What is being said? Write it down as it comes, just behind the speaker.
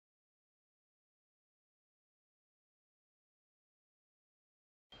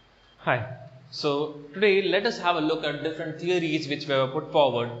Hi. So today let us have a look at different theories which were put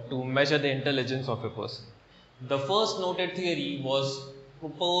forward to measure the intelligence of a person. The first noted theory was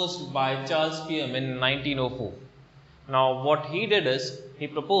proposed by Charles Spearman in 1904. Now what he did is he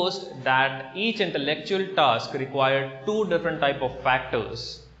proposed that each intellectual task required two different type of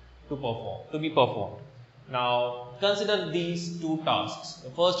factors to be performed. Now consider these two tasks.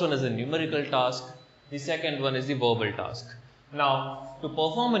 The first one is a numerical task, the second one is the verbal task. Now to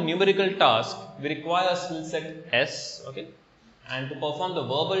perform a numerical task we require a skill set S, okay, and to perform the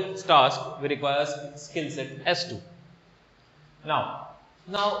verbal task we require a skill set S2. Now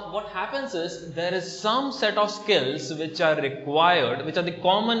what happens is there is some set of skills which are required, which are the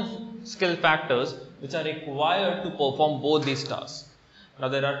common skill factors which are required to perform both these tasks. Now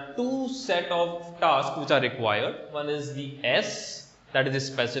there are two set of tasks which are required. One is the S, that is the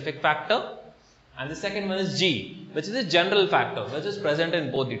specific factor, and the second one is G, which is a general factor which is present in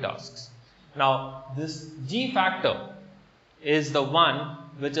both the tasks. Now this G factor is the one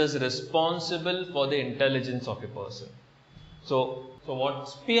which is responsible for the intelligence of a person. So what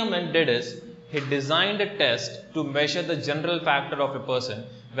Spearman did is he designed a test to measure the general factor of a person,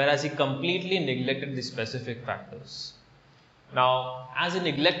 whereas he completely neglected the specific factors. Now as he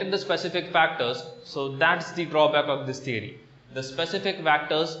neglected the specific factors, so that's the drawback of this theory. The specific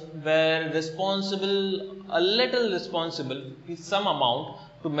factors were a little responsible with some amount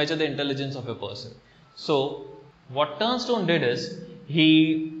to measure the intelligence of a person. So what Thurston did is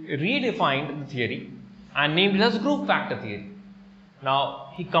he redefined the theory and named it as group factor theory.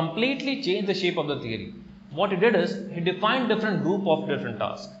 Now he completely changed the shape of the theory. What he did is he defined different group of different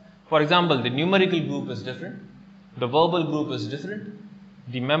tasks. For example, the numerical group is different, the verbal group is different,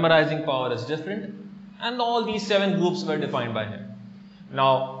 the memorizing power is different, and all these 7 groups were defined by him.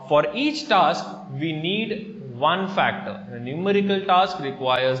 Now for each task we need one factor. The numerical task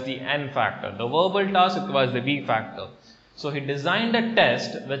requires the N factor, the verbal task requires the V factor. So he designed a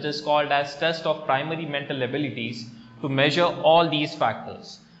test which is called as test of primary mental abilities to measure all these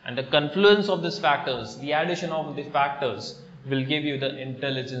factors, and the confluence of these factors, the addition of the factors will give you the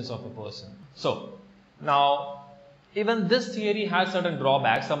intelligence of a person. So now even this theory has certain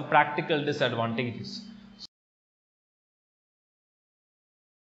drawbacks, some practical disadvantages.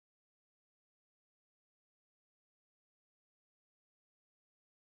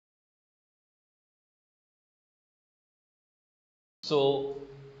 So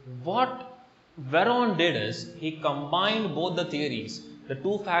what Vernon did is he combined both the theories, the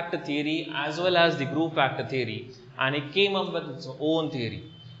two factor theory as well as the group factor theory, and he came up with its own theory.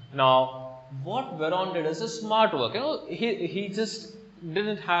 Now what Vernon did is a smart work. He just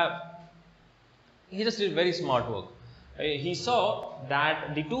did very smart work. He saw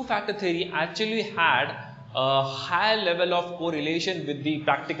that the two factor theory actually had a high level of correlation with the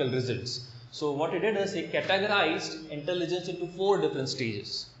practical results. So what he did is he categorized intelligence into 4 different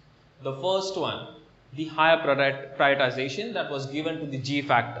stages. The first one, the higher prioritization, that was given to the G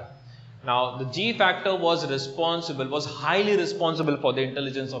factor. Now the G factor was highly responsible for the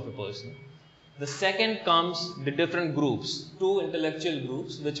intelligence of a person. The second comes the different groups, 2 intellectual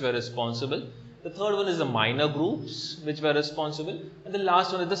groups which were responsible. The third one is the minor groups which were responsible, and the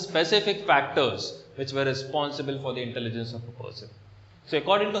last one is the specific factors which were responsible for the intelligence of a person. So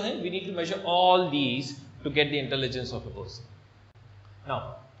according to him, we need to measure all these to get the intelligence of a person.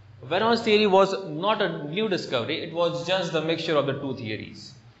 Now Vernon's theory was not a new discovery, it was just the mixture of the two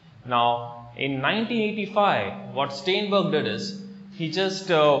theories. Now in 1985, what Sternberg did is he just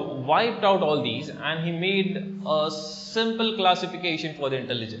wiped out all these and he made a simple classification for the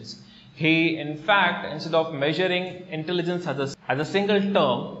intelligence. He in fact, instead of measuring intelligence as a single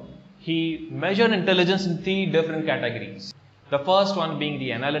term, he measured intelligence in 3 different categories. The first one being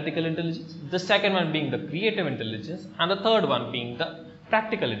the analytical intelligence, the second one being the creative intelligence, and the third one being the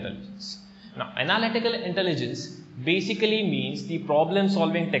practical intelligence. Now analytical intelligence basically means the problem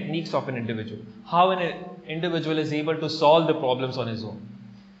solving techniques of an individual, how an individual is able to solve the problems on his own.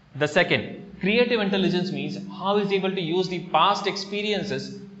 The second, creative intelligence, means how he is able to use the past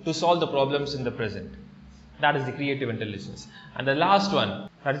experiences to solve the problems in the present. That is the creative intelligence. And the last one,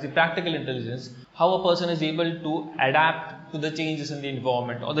 that is the practical intelligence, how a person is able to adapt to the changes in the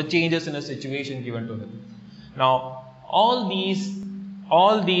environment or the changes in a situation given to him. Now all these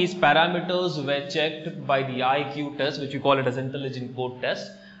parameters were checked by the IQ test, which we call it as intelligent quote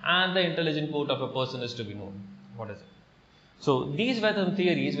test, and the intelligent quote of a person is to be known. What is it? So these were the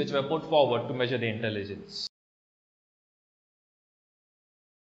theories which were put forward to measure the intelligence.